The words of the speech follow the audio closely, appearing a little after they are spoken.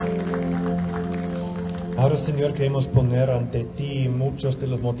Ahora, Señor, queremos poner ante ti muchos de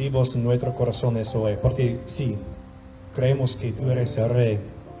los motivos en nuestros corazones hoy, porque sí, creemos que tú eres el Rey.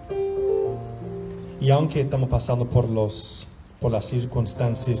 Y aunque estamos pasando por las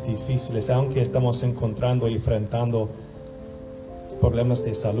circunstancias difíciles, aunque estamos encontrando y enfrentando problemas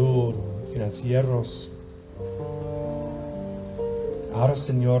de salud, financieros, ahora,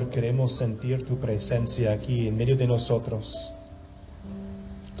 Señor, queremos sentir tu presencia aquí en medio de nosotros,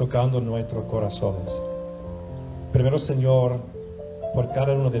 tocando nuestros corazones. Primero, Señor, por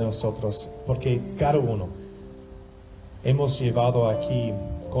cada uno de nosotros, porque cada uno hemos llevado aquí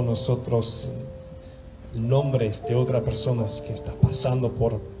con nosotros nombres de otras personas que están pasando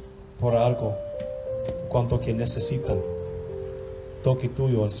por algo, cuanto que necesitan toque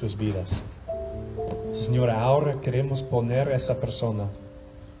tuyo en sus vidas. Señor, ahora queremos poner a esa persona,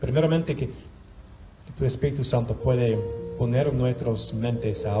 primeramente que tu Espíritu Santo puede poner en nuestras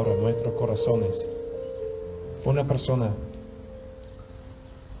mentes ahora, en nuestros corazones, una persona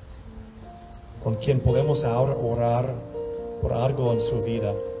con quien podemos ahora orar por algo en su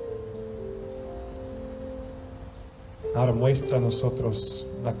vida. Ahora muestra a nosotros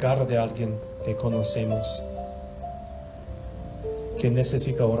la cara de alguien que conocemos, que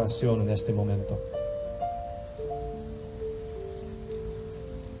necesita oración en este momento.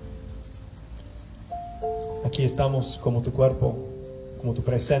 Aquí estamos como tu cuerpo, como tu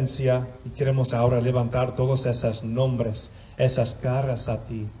presencia, y queremos ahora levantar todos esos nombres, esas caras a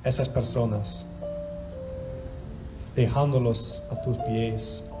ti, esas personas, dejándolos a tus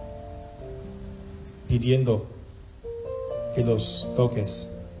pies, pidiendo que los toques.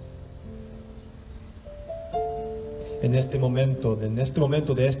 En este momento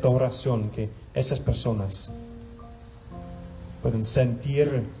de esta oración, que esas personas pueden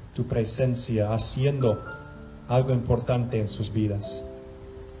sentir tu presencia haciendo algo importante en sus vidas.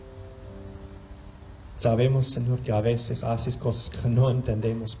 Sabemos, Señor, que a veces haces cosas que no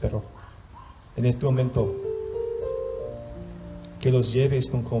entendemos, pero en este momento que los lleves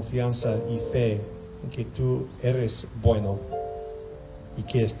con confianza y fe en que tú eres bueno y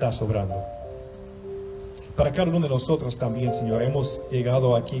que estás obrando. Para cada uno de nosotros también, Señor, hemos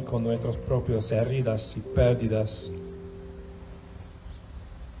llegado aquí con nuestras propias heridas y pérdidas.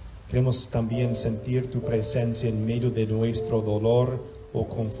 Queremos también sentir tu presencia en medio de nuestro dolor o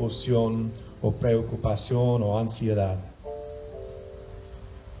confusión o preocupación o ansiedad.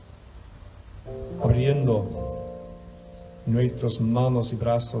 Abriendo nuestras manos y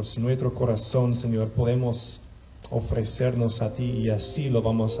brazos, nuestro corazón, Señor, podemos ofrecernos a ti, y así lo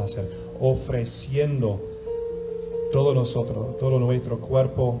vamos a hacer, ofreciendo todo nosotros, todo nuestro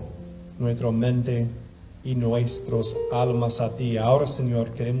cuerpo, nuestra mente y nuestras almas a ti. Ahora, Señor,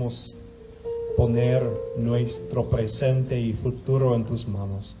 queremos poner nuestro presente y futuro en tus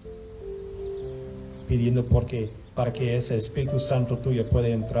manos, pidiendo para que ese Espíritu Santo tuyo pueda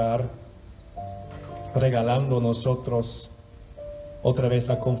entrar, regalando a nosotros otra vez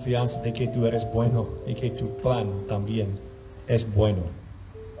la confianza de que tú eres bueno y que tu plan también es bueno.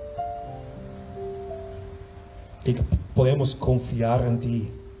 Que podemos confiar en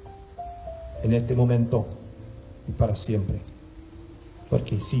ti en este momento y para siempre,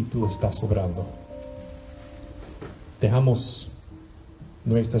 porque sí, tú estás obrando. Dejamos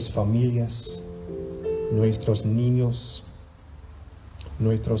nuestras familias, nuestros niños,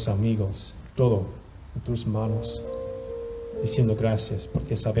 nuestros amigos, todo en tus manos, diciendo gracias,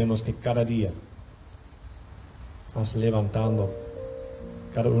 porque sabemos que cada día vas levantando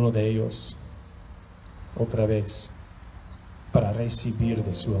cada uno de ellos otra vez para recibir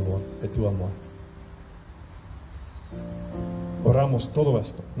de su amor, de tu amor. Oramos todo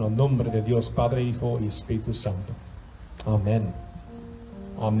esto en el nombre de Dios Padre, Hijo y Espíritu Santo. Amén.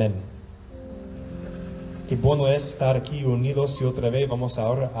 Amén. Qué bueno es estar aquí unidos, y otra vez vamos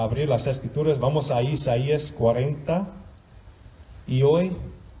ahora a abrir las Escrituras. Vamos a Isaías 40. Y hoy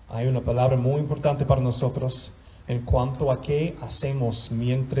hay una palabra muy importante para nosotros en cuanto a qué hacemos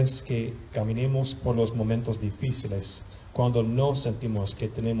mientras que caminemos por los momentos difíciles, cuando no sentimos que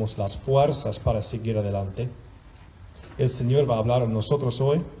tenemos las fuerzas para seguir adelante. El Señor va a hablar a nosotros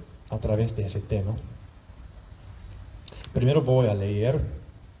hoy a través de ese tema. Primero voy a leer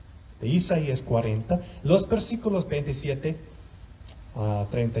de Isaías 40, los versículos 27 a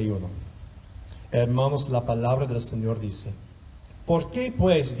 31. Hermanos, la palabra del Señor dice: ¿por qué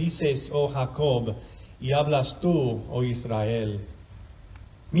pues dices, oh Jacob, y hablas tú, oh Israel?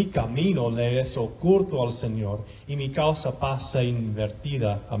 Mi camino le es oculto al Señor, y mi causa pasa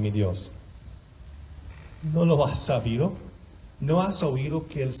invertida a mi Dios. ¿No lo has sabido? ¿No has oído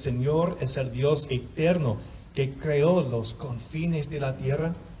que el Señor es el Dios eterno que creó los confines de la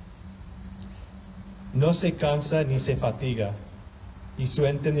tierra? no se cansa ni se fatiga, y su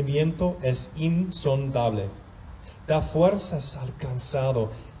entendimiento es insondable. Da fuerzas al cansado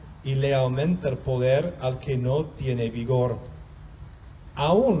y le aumenta el poder al que no tiene vigor.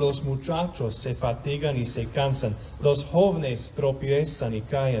 Aún los muchachos se fatigan y se cansan, los jóvenes tropiezan y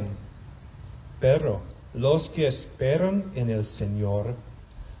caen. Pero los que esperan en el Señor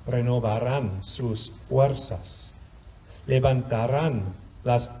renovarán sus fuerzas, levantarán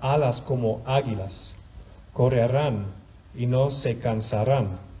las alas como águilas, correrán y no se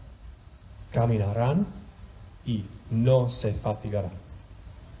cansarán, caminarán y no se fatigarán.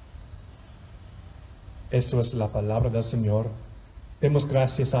 Eso es la palabra del Señor. Demos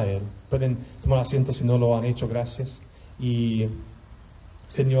gracias a Él. Pueden tomar asiento si no lo han hecho, gracias. Y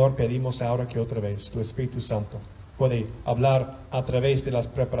Señor, pedimos ahora que otra vez tu Espíritu Santo puede hablar a través de las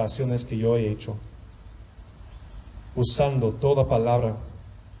preparaciones que yo he hecho, usando toda palabra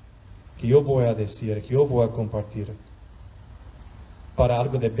que yo voy a decir, que yo voy a compartir, para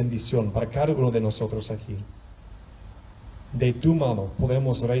algo de bendición, para cada uno de nosotros aquí. De tu mano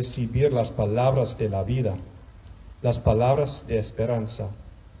podemos recibir las palabras de la vida, las palabras de esperanza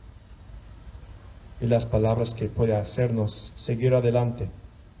y las palabras que pueden hacernos seguir adelante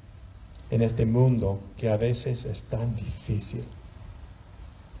en este mundo que a veces es tan difícil.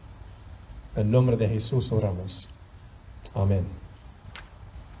 En nombre de Jesús oramos. Amén.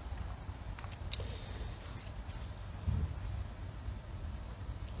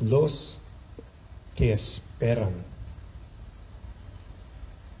 Los que esperan,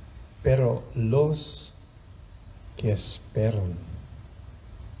 pero los que esperan.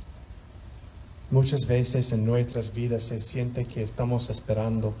 Muchas veces en nuestras vidas se siente que estamos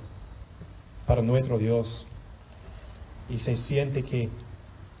esperando para nuestro Dios y se siente que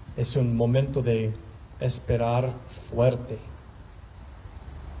es un momento de esperar fuerte.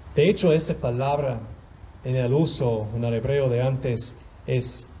 De hecho, esa palabra en el uso en el hebreo de antes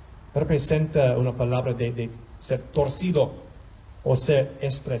representa una palabra de ser torcido o ser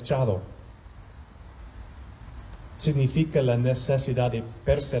estrechado. Significa la necesidad de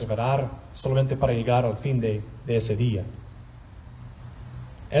perseverar solamente para llegar al fin de ese día.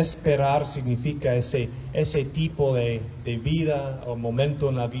 Esperar significa ese tipo de vida o momento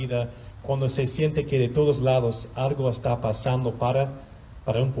en la vida cuando se siente que de todos lados algo está pasando para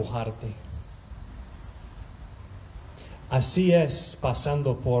empujarte. Así es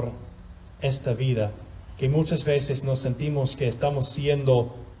pasando por esta vida, que muchas veces nos sentimos que estamos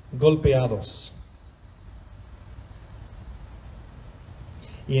siendo golpeados.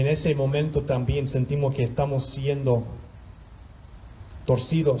 Y en ese momento también sentimos que estamos siendo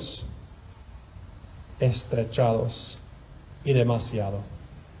torcidos, estrechados y demasiado.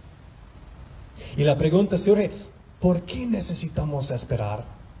 Y la pregunta surge, ¿por qué necesitamos esperar?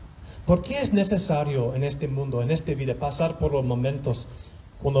 ¿Por qué es necesario en este mundo, en esta vida, pasar por los momentos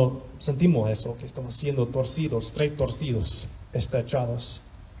cuando sentimos eso, que estamos siendo torcidos, retorcidos, estrechados?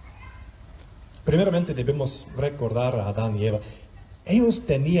 Primeramente debemos recordar a Adán y Eva. Ellos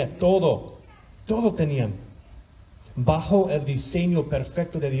tenían todo tenían, bajo el diseño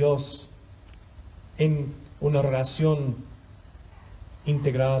perfecto de Dios, en una relación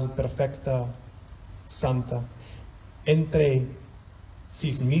integral, perfecta, santa, entre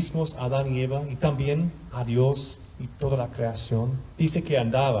sí mismos, Adán y Eva, y también a Dios y toda la creación. Dice que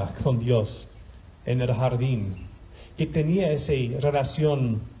andaba con Dios en el jardín, que tenía esa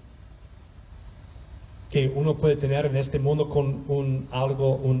relación que uno puede tener en este mundo con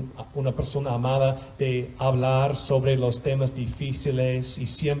una persona amada, de hablar sobre los temas difíciles y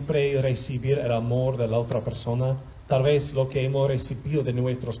siempre recibir el amor de la otra persona. Tal vez lo que hemos recibido de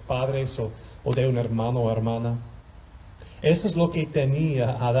nuestros padres o de un hermano o hermana. Eso es lo que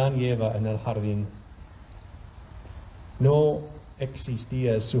tenía Adán y Eva en el jardín. No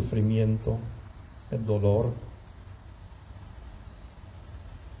existía el sufrimiento, el dolor,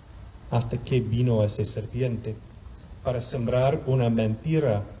 hasta que vino ese serpiente para sembrar una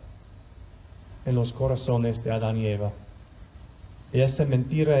mentira en los corazones de Adán y Eva. Y esa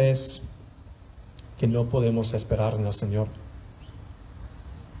mentira es que no podemos esperar en el Señor.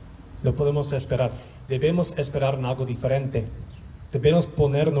 No podemos esperar. Debemos esperar en algo diferente. Debemos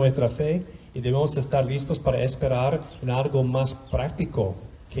poner nuestra fe y debemos estar listos para esperar en algo más práctico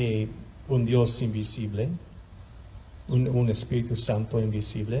que un Dios invisible, un Espíritu Santo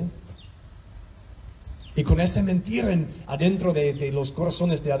invisible. Y con esa mentira adentro de los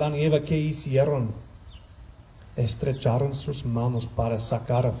corazones de Adán y Eva, ¿qué hicieron? Estrecharon sus manos para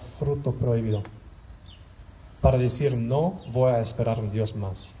sacar fruto prohibido. Para decir, no voy a esperar en Dios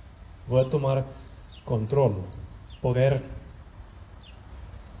más. Voy a tomar control, poder.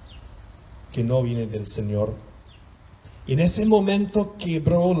 que no viene del Señor. Y en ese momento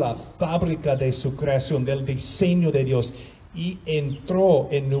quebró la fábrica de su creación, del diseño de Dios, y entró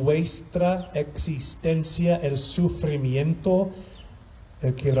en nuestra existencia el sufrimiento,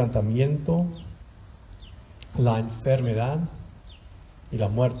 el quebrantamiento, la enfermedad y la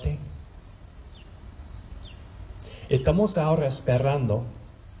muerte. Estamos ahora esperando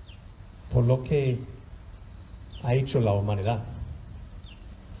por lo que ha hecho la humanidad.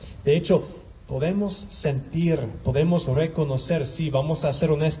 De hecho, podemos sentir, podemos reconocer, sí, vamos a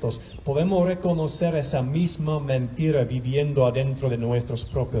ser honestos, podemos reconocer esa misma mentira viviendo adentro de nuestros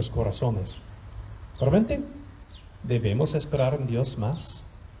propios corazones. ¿Realmente debemos esperar en Dios más?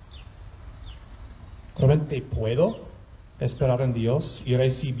 ¿Realmente puedo esperar en Dios y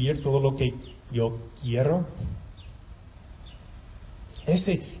recibir todo lo que yo quiero?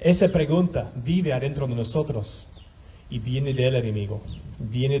 Esa pregunta vive adentro de nosotros y viene del enemigo,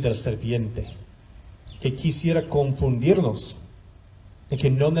 viene del serpiente, que quisiera confundirnos en que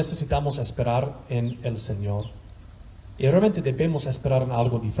no necesitamos esperar en el Señor. Y realmente debemos esperar en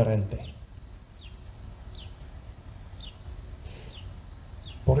algo diferente.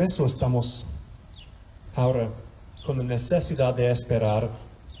 Por eso estamos ahora con la necesidad de esperar,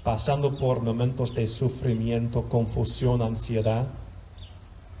 pasando por momentos de sufrimiento, confusión, ansiedad,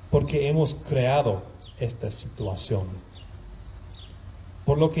 porque hemos creado esta situación.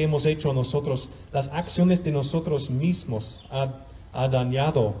 Por lo que hemos hecho nosotros, las acciones de nosotros mismos ha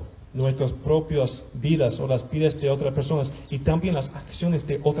dañado nuestras propias vidas o las vidas de otras personas, y también las acciones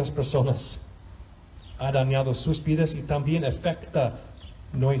de otras personas ha dañado sus vidas y también afecta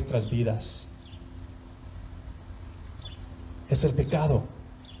nuestras vidas. Es el pecado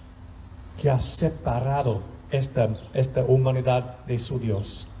que ha separado esta humanidad de su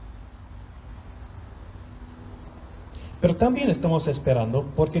Dios. Pero también estamos esperando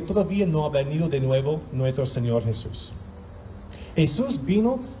porque todavía no ha venido de nuevo nuestro Señor Jesús. Jesús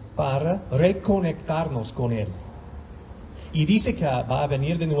vino para reconectarnos con Él. Y dice que va a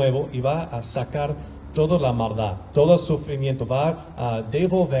venir de nuevo y va a sacar toda la maldad, todo el sufrimiento, va a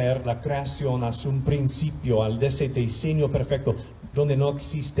devolver la creación a su principio, al ese diseño perfecto, donde no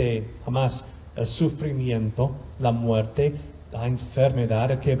existe jamás el sufrimiento, la muerte, la enfermedad,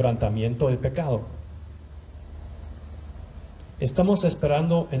 el quebrantamiento, el pecado. Estamos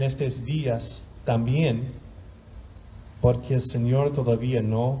esperando en estos días también porque el Señor todavía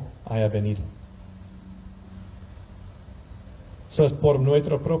no haya venido. Eso es por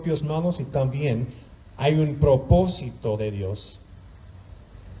nuestras propias manos, y también hay un propósito de Dios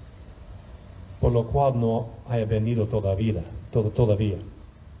por lo cual no haya venido todavía.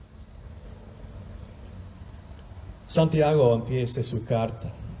 Santiago empieza su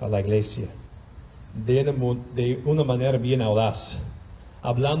carta a la iglesia de una manera bien audaz,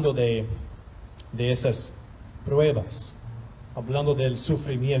 hablando de esas pruebas, hablando del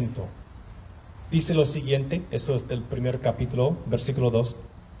sufrimiento. Dice lo siguiente, eso es del primer capítulo, versículo 2.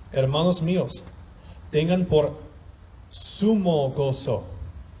 Hermanos míos, tengan por sumo gozo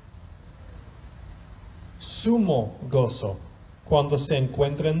cuando se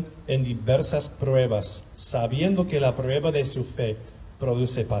encuentren en diversas pruebas, sabiendo que la prueba de su fe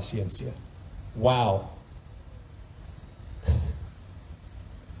produce paciencia. Wow.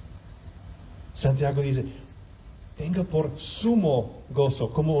 Santiago dice, tenga por sumo gozo,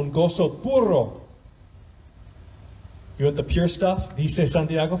 como un gozo puro. You want the pure stuff? Dice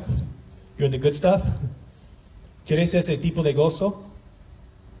Santiago. You want the good stuff? ¿Quieres ese tipo de gozo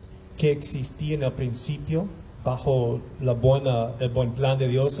que existía en el principio bajo el buen plan de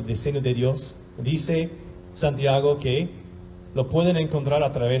Dios, el diseño de Dios? Dice Santiago que lo pueden encontrar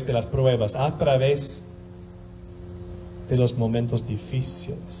a través de las pruebas, a través de los momentos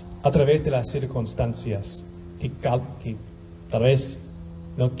difíciles, a través de las circunstancias que tal vez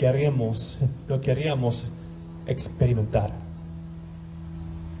no queríamos experimentar.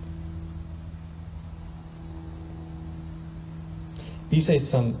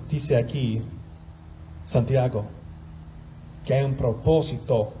 Dice aquí Santiago que hay un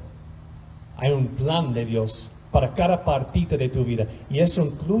propósito, hay un plan de Dios para cada partida de tu vida, y eso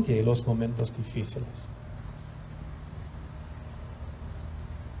incluye los momentos difíciles.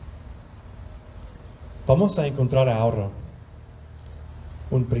 Vamos a encontrar ahora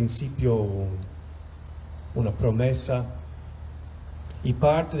un principio, una promesa y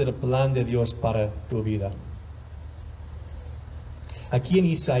parte del plan de Dios para tu vida. Aquí en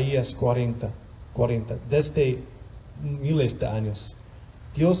Isaías 40, desde miles de años,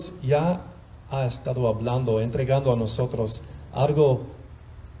 Dios ya ha estado hablando, entregando a nosotros algo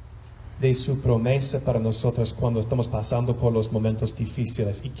de su promesa para nosotros cuando estamos pasando por los momentos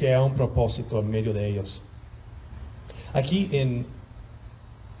difíciles y que hay un propósito en medio de ellos. Aquí en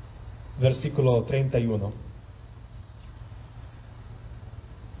versículo 31.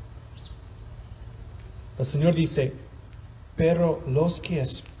 El Señor dice, pero los que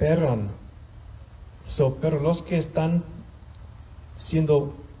esperan, pero los que están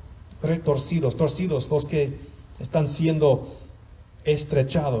siendo torcidos, los que están siendo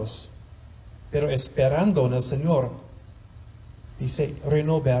estrechados, pero esperando en el Señor, dice,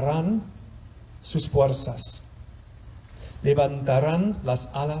 renovarán sus fuerzas, levantarán las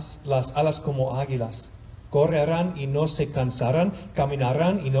alas como águilas, correrán y no se cansarán,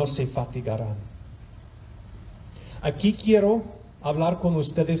 caminarán y no se fatigarán. Aquí quiero hablar con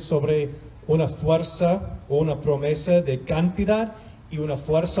ustedes sobre una fuerza o una promesa de cantidad y una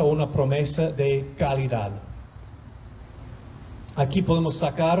fuerza o una promesa de calidad. Aquí podemos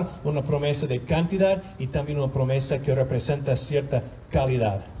sacar una promesa de cantidad y también una promesa que representa cierta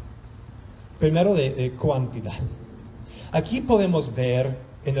calidad. Primero de cantidad. Aquí podemos ver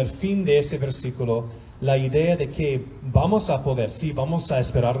en el fin de ese versículo la idea de que vamos a poder, sí, vamos a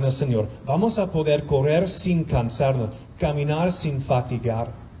esperar en el Señor, vamos a poder correr sin cansarnos, caminar sin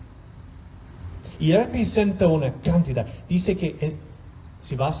fatigar. Y representa una cantidad. Dice que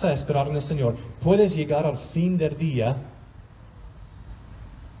si vas a esperar en el Señor, puedes llegar al fin del día.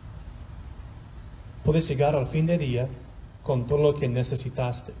 Puedes llegar al fin del día con todo lo que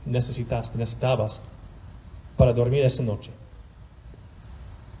necesitabas para dormir esa noche.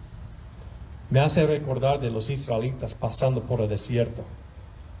 Me hace recordar de los israelitas pasando por el desierto.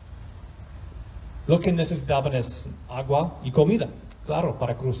 Lo que necesitaban es agua y comida, claro,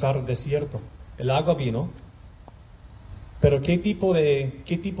 para cruzar el desierto. El agua vino, pero ¿qué tipo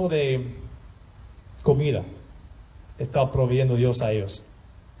de comida está proveyendo Dios a ellos?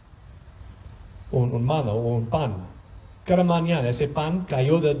 Un maná o un pan. Cada mañana ese pan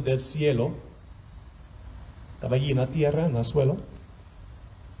cayó del cielo, estaba allí en la tierra, en el suelo.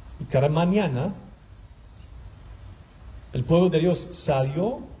 Y cada mañana el pueblo de Dios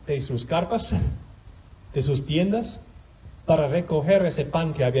salió de sus carpas, de sus tiendas, para recoger ese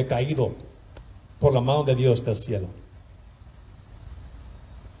pan que había caído por la mano de Dios del cielo.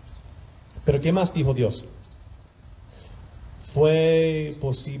 Pero ¿qué más dijo Dios? ¿Fue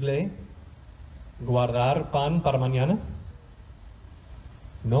posible guardar pan para mañana?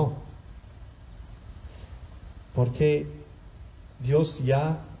 No. Porque Dios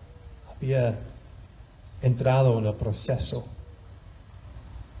ya había entrado en el proceso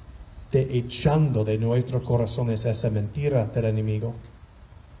de echando de nuestros corazones esa mentira del enemigo,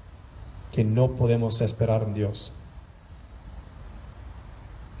 que no podemos esperar en Dios.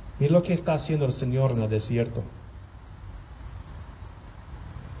 Mira lo que está haciendo el Señor en el desierto.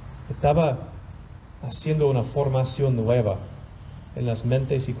 Estaba haciendo una formación nueva en las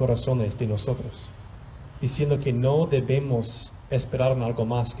mentes y corazones de nosotros, diciendo que no debemos esperar en algo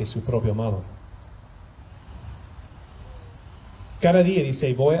más que su propia mano. Cada día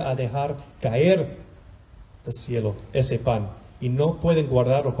dice, voy a dejar caer del cielo ese pan, y no pueden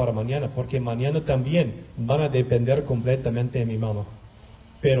guardarlo para mañana, porque mañana también van a depender completamente de mi mano.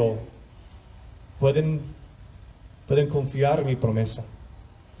 Pero pueden confiar en mi promesa.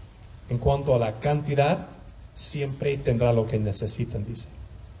 En cuanto a la cantidad, siempre tendrá lo que necesitan, dice.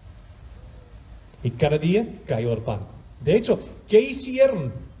 Y cada día cayó el pan. De hecho, ¿qué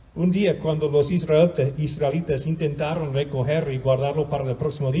hicieron un día cuando los israelitas intentaron recoger y guardarlo para el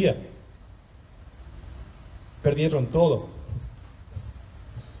próximo día? Perdieron todo.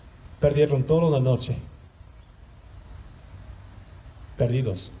 Perdieron todo la noche.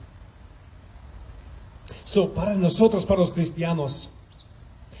 Perdidos. Para nosotros, para los cristianos,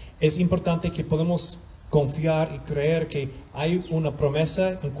 es importante que podamos confiar y creer que hay una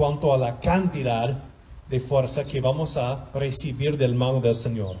promesa en cuanto a la cantidad de fuerza que vamos a recibir del mano del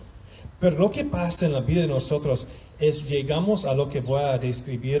Señor. Pero lo que pasa en la vida de nosotros es llegamos a lo que voy a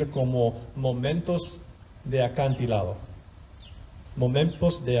describir como momentos de acantilado.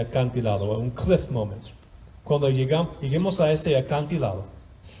 Momentos de acantilado, un cliff moment. Cuando lleguemos a ese acantilado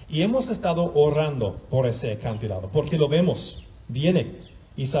y hemos estado orando por ese acantilado, porque lo vemos, viene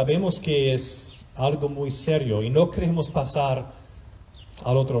y sabemos que es algo muy serio y no queremos pasar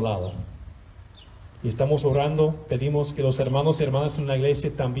al otro lado. Y estamos orando, pedimos que los hermanos y hermanas en la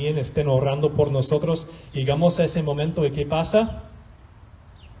iglesia también estén orando por nosotros. Llegamos a ese momento y ¿qué pasa?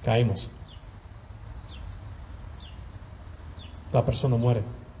 Caemos. La persona muere.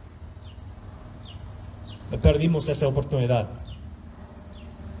 Perdimos esa oportunidad.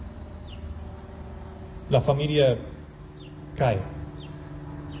 La familia cae.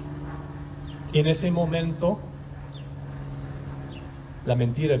 Y en ese momento, la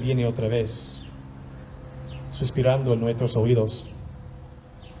mentira viene otra vez, suspirando en nuestros oídos.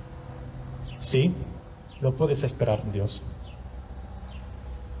 Sí, no puedes esperar en Dios.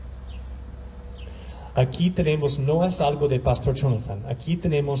 Aquí tenemos, no es algo de Pastor Jonathan, aquí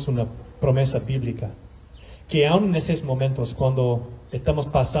tenemos una promesa bíblica, que aún en esos momentos cuando estamos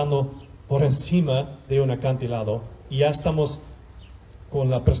pasando por encima de un acantilado y ya estamos con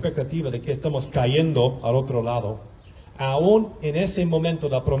la perspectiva de que estamos cayendo al otro lado, aún en ese momento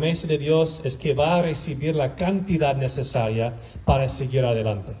la promesa de Dios es que va a recibir la cantidad necesaria para seguir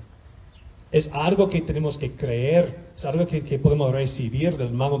adelante. Es algo que tenemos que creer, es algo que podemos recibir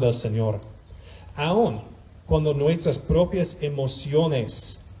del mano del Señor. Aún cuando nuestras propias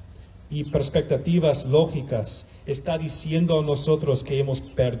emociones y perspectivas lógicas está diciendo a nosotros que hemos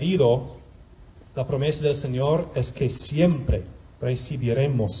perdido, la promesa del Señor es que siempre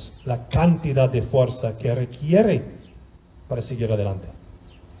recibiremos la cantidad de fuerza que requiere para seguir adelante.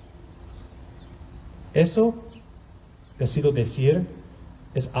 Eso, decido decir,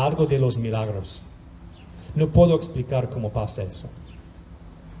 es algo de los milagros. No puedo explicar cómo pasa eso.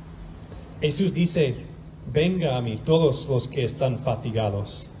 Jesús dice, venga a mí todos los que están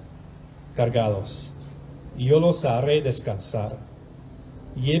fatigados, cargados, y yo los haré descansar.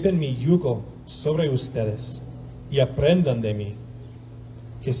 Lleven mi yugo sobre ustedes y aprendan de mí,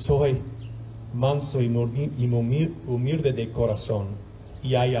 que soy manso y humilde de corazón,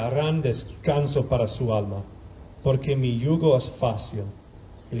 y hallarán descanso para su alma, porque mi yugo es fácil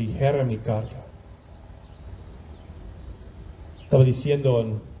y ligera mi carga. Estaba diciendo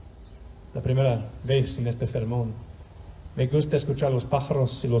en la primera vez en este sermón, me gusta escuchar los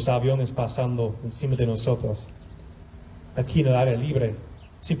pájaros y los aviones pasando encima de nosotros, aquí en el área libre.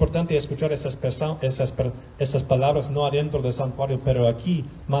 Es importante escuchar esas palabras no adentro del santuario, pero aquí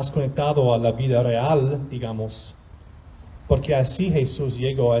más conectado a la vida real, digamos. Porque así Jesús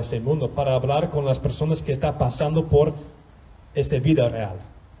llegó a ese mundo, para hablar con las personas que están pasando por esta vida real,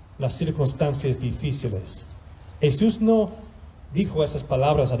 las circunstancias difíciles. Jesús no dijo esas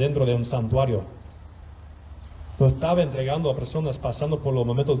palabras adentro de un santuario. Lo estaba entregando a personas pasando por los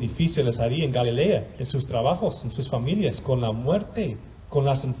momentos difíciles ahí en Galilea, en sus trabajos, en sus familias, con la muerte, con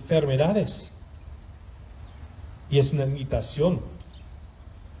las enfermedades. Y es una invitación.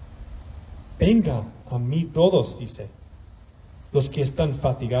 Venga a mí todos, dice, los que están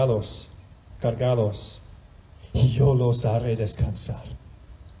fatigados, cargados, y yo los haré descansar.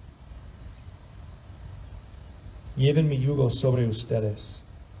 Lleven mi yugo sobre ustedes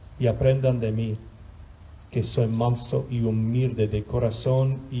y aprendan de mí, que soy manso y humilde de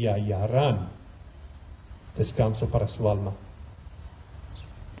corazón, y hallarán descanso para su alma.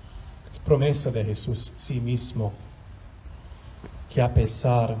 Es promesa de Jesús sí mismo, que a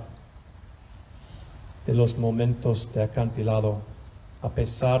pesar de los momentos de acantilado, a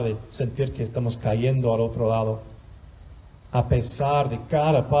pesar de sentir que estamos cayendo al otro lado, a pesar de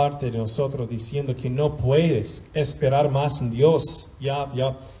cada parte de nosotros diciendo que no puedes esperar más en Dios, ya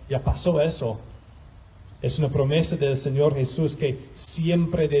pasó eso. Es una promesa del Señor Jesús que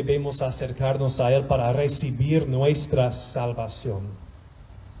siempre debemos acercarnos a Él para recibir nuestra salvación.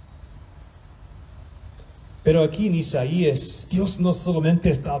 Pero aquí en Isaías, Dios no solamente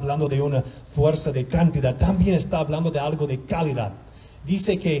está hablando de una fuerza de cantidad, también está hablando de algo de calidad.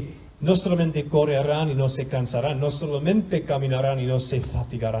 Dice que no solamente correrán y no se cansarán, no solamente caminarán y no se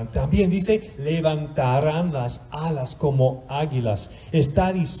fatigarán. También dice, levantarán las alas como águilas.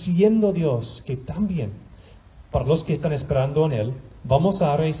 Está diciendo Dios que también, para los que están esperando en Él, vamos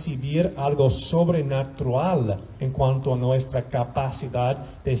a recibir algo sobrenatural en cuanto a nuestra capacidad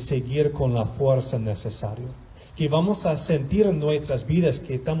de seguir con la fuerza necesaria. Que vamos a sentir en nuestras vidas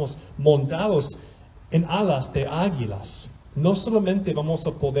que estamos montados en alas de águilas. No solamente vamos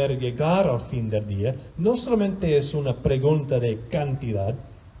a poder llegar al fin del día, no solamente es una pregunta de cantidad,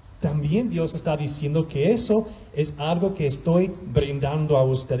 también Dios está diciendo que eso es algo que estoy brindando a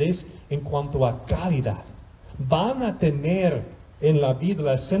ustedes en cuanto a calidad. Van a tener en la vida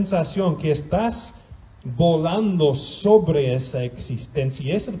la sensación que estás volando sobre esa existencia.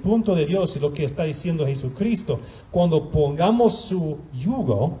 Y es el punto de Dios y lo que está diciendo Jesucristo. Cuando pongamos su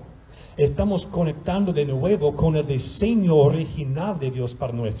yugo, estamos conectando de nuevo con el diseño original de Dios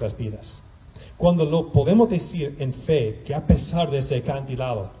para nuestras vidas. Cuando lo podemos decir en fe, que a pesar de ese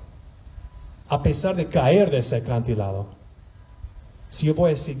acantilado, a pesar de caer de ese acantilado, si yo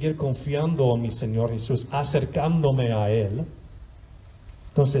voy a seguir confiando en mi Señor Jesús, acercándome a Él,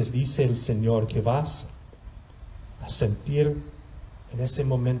 entonces dice el Señor que vas a sentir en ese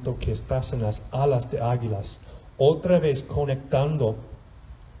momento que estás en las alas de águilas, otra vez conectando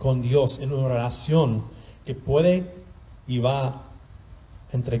con Dios en una relación que puede y va a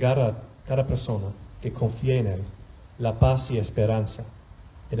entregar a cada persona que confía en Él la paz y esperanza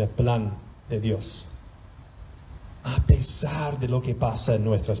en el plan de Dios, a pesar de lo que pasa en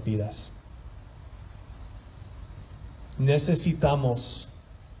nuestras vidas. Necesitamos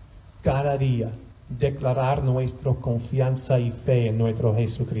cada día declarar nuestra confianza y fe en nuestro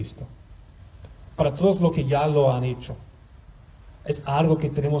Jesucristo. Para todos los que ya lo han hecho, es algo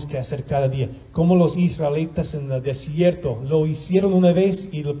que tenemos que hacer cada día. Como los israelitas en el desierto lo hicieron una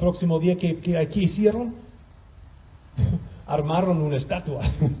vez y el próximo día que aquí hicieron, armaron una estatua.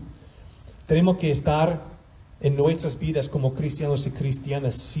 Tenemos que estar en nuestras vidas como cristianos y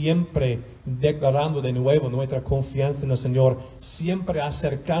cristianas siempre declarando de nuevo nuestra confianza en el Señor, siempre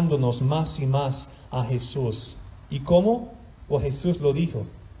acercándonos más y más a Jesús. ¿Y cómo? Pues Jesús lo dijo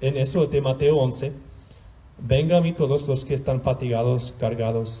en eso de Mateo 11: vengan a mí todos los que están fatigados,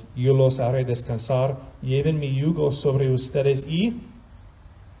 cargados, y yo los haré descansar. Lleven mi yugo sobre ustedes y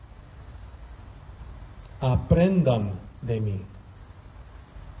aprendan de mí.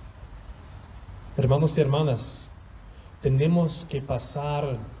 Hermanos y hermanas, tenemos que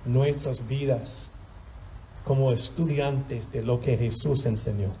pasar nuestras vidas como estudiantes de lo que Jesús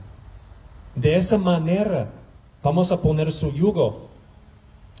enseñó. De esa manera vamos a poner su yugo.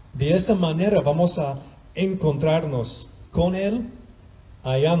 De esa manera vamos a encontrarnos con Él,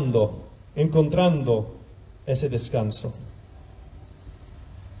 encontrando ese descanso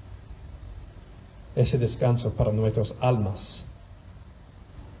para nuestras almas.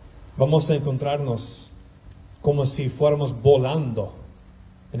 Vamos a encontrarnos como si fuéramos volando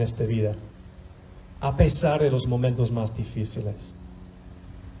en esta vida, a pesar de los momentos más difíciles.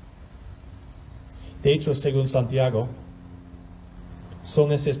 De hecho, según Santiago,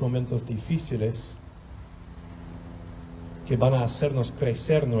 son esos momentos difíciles que van a hacernos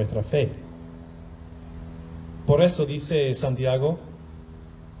crecer nuestra fe. Por eso dice Santiago,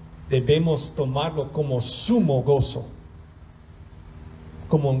 debemos tomarlo como sumo gozo,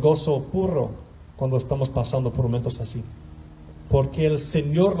 como un gozo puro cuando estamos pasando por momentos así. Porque el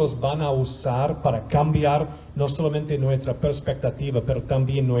Señor los van a usar para cambiar no solamente nuestra perspectiva, pero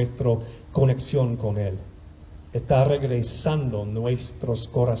también nuestra conexión con Él. Está regresando nuestros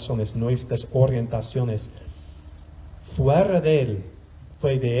corazones, nuestras orientaciones fuera de Él,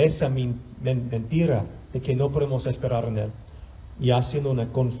 fue de esa mentira de que no podemos esperar en Él, y haciendo una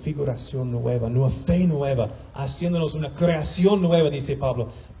configuración nueva, una fe nueva, haciéndonos una creación nueva, dice Pablo,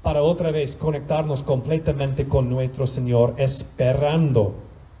 para otra vez conectarnos completamente con nuestro Señor, esperando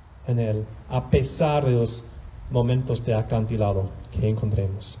en Él, a pesar de los momentos de acantilado que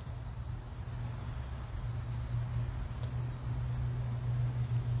encontremos.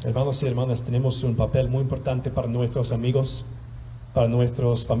 Hermanos y hermanas, tenemos un papel muy importante para nuestros amigos, para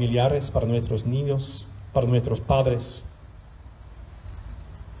nuestros familiares, para nuestros niños, para nuestros padres.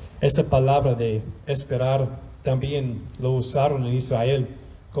 Esa palabra de esperar también lo usaron en Israel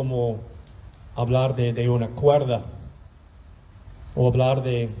como hablar de una cuerda, o hablar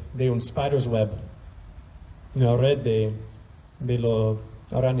de un spider's web, una red de las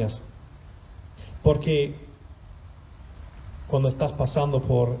arañas. Porque cuando estás pasando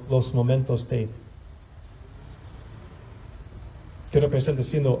por los momentos que representan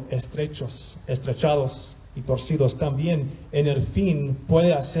siendo estrechados y torcidos, también en el fin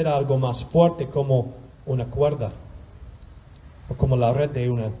puede hacer algo más fuerte, como una cuerda o como la red de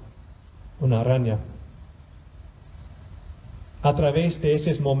una araña. A través de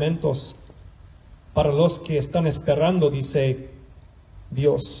esos momentos, para los que están esperando, dice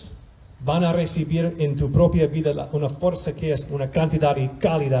Dios, van a recibir en tu propia vida una fuerza que es una cantidad y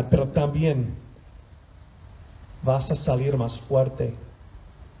calidad, pero también vas a salir más fuerte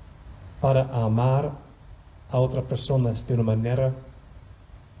para amar a otras personas de una manera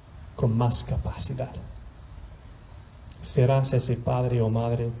con más capacidad. Serás ese padre o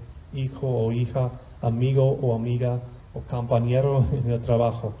madre, hijo o hija, amigo o amiga, o compañero en el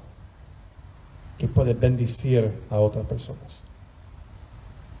trabajo, que puede bendecir a otras personas.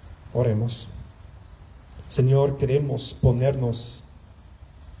 Oremos. Señor, queremos ponernos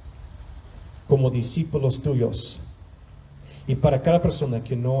como discípulos tuyos, y para cada persona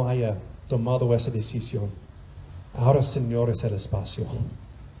que no haya tomado esa decisión, ahora, Señor, es el espacio.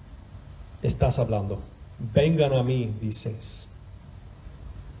 Estás hablando. Vengan a mí, dices.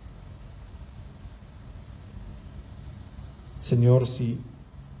 Señor, si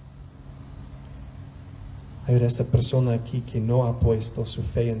hay esa persona aquí que no ha puesto su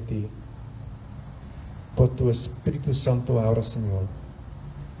fe en ti, por tu Espíritu Santo ahora, Señor,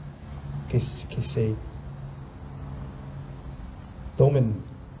 que se tomen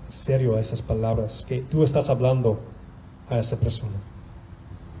serio esas palabras que tú estás hablando a esa persona.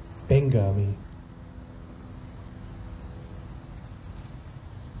 Venga a mí.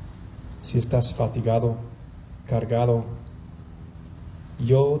 Si estás fatigado, cargado,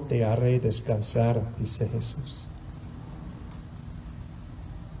 yo te haré descansar, dice Jesús.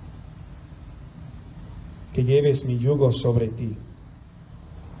 Que lleves mi yugo sobre ti,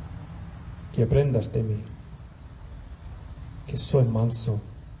 que aprendas de mí, que soy manso,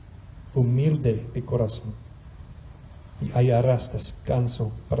 humilde de corazón, y hallarás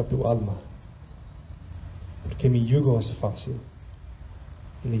descanso para tu alma, porque mi yugo es fácil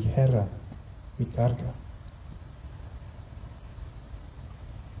y ligera mi carga.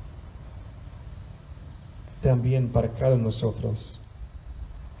 También para cada uno de nosotros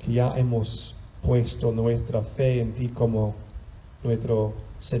que ya hemos puesto nuestra fe en ti como nuestro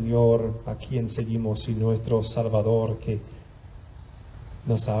Señor, a quien seguimos, y nuestro Salvador que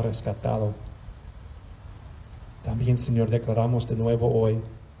nos ha rescatado. También, Señor, declaramos de nuevo hoy,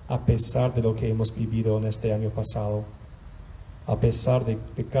 a pesar de lo que hemos vivido en este año pasado, a pesar de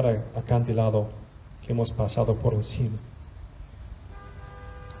cada acantilado que hemos pasado por encima.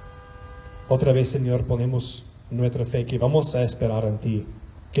 Otra vez, Señor, ponemos nuestra fe que vamos a esperar en ti,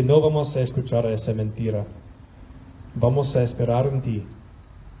 que no vamos a escuchar esa mentira. Vamos a esperar en ti,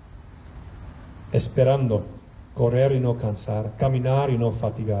 esperando, correr y no cansar, caminar y no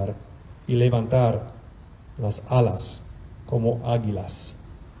fatigar, y levantar las alas como águilas.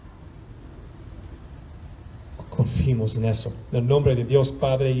 Confiemos en eso. En el nombre de Dios,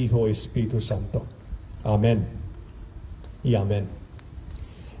 Padre, Hijo y Espíritu Santo. Amén y amén.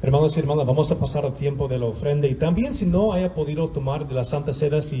 Hermanos y hermanas, vamos a pasar al tiempo de la ofrenda. Y también, si no haya podido tomar de la Santa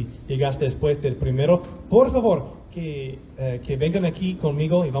Cena, si llegaste después del primero, por favor, que vengan aquí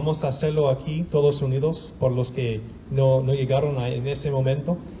conmigo y vamos a hacerlo aquí todos unidos, por los que no llegaron en ese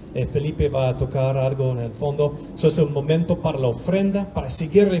momento. Felipe va a tocar algo en el fondo. Eso es un momento para la ofrenda, para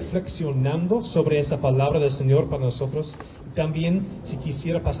seguir reflexionando sobre esa palabra del Señor para nosotros. Y también, si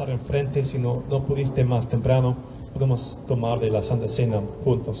quisiera pasar enfrente, si no pudiste más temprano, podemos tomar de la Santa Cena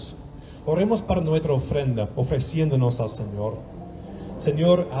juntos. Oremos para nuestra ofrenda, ofreciéndonos al Señor.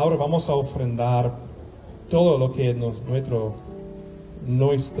 Señor, ahora vamos a ofrendar todo lo que es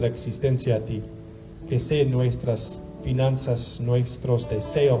nuestra existencia a ti, que sea nuestras finanzas, nuestros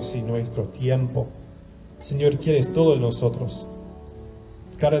deseos y nuestro tiempo. Señor, quieres todo en nosotros.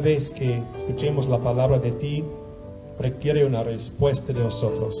 Cada vez que escuchemos la palabra de ti, requiere una respuesta de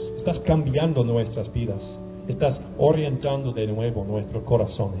nosotros. Estás cambiando nuestras vidas. Estás orientando de nuevo nuestros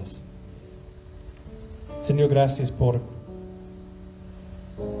corazones. Señor, gracias por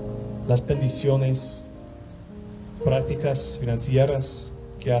las bendiciones prácticas, financieras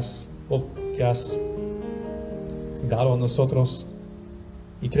que has dado a nosotros,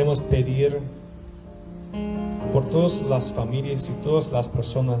 y queremos pedir por todas las familias y todas las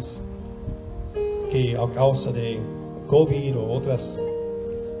personas que a causa de COVID o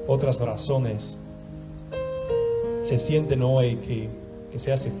otras razones se sienten hoy que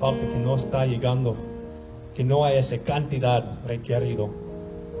se hace falta, que no está llegando, que no hay esa cantidad requerido.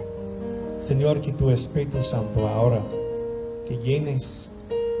 Señor, que tu Espíritu Santo ahora, que llenes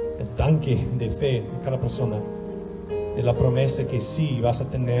el tanque de fe de cada persona, de la promesa que sí vas a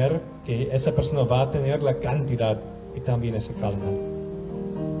tener, que esa persona va a tener la cantidad y también esa calidad.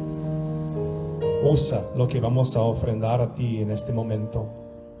 Usa lo que vamos a ofrendar a ti en este momento.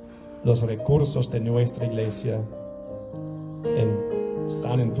 Los recursos de nuestra iglesia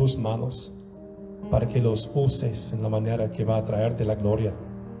están en tus manos, para que los uses en la manera que va a traerte la gloria.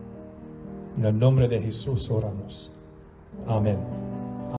 En el nombre de Jesús oramos. Amén.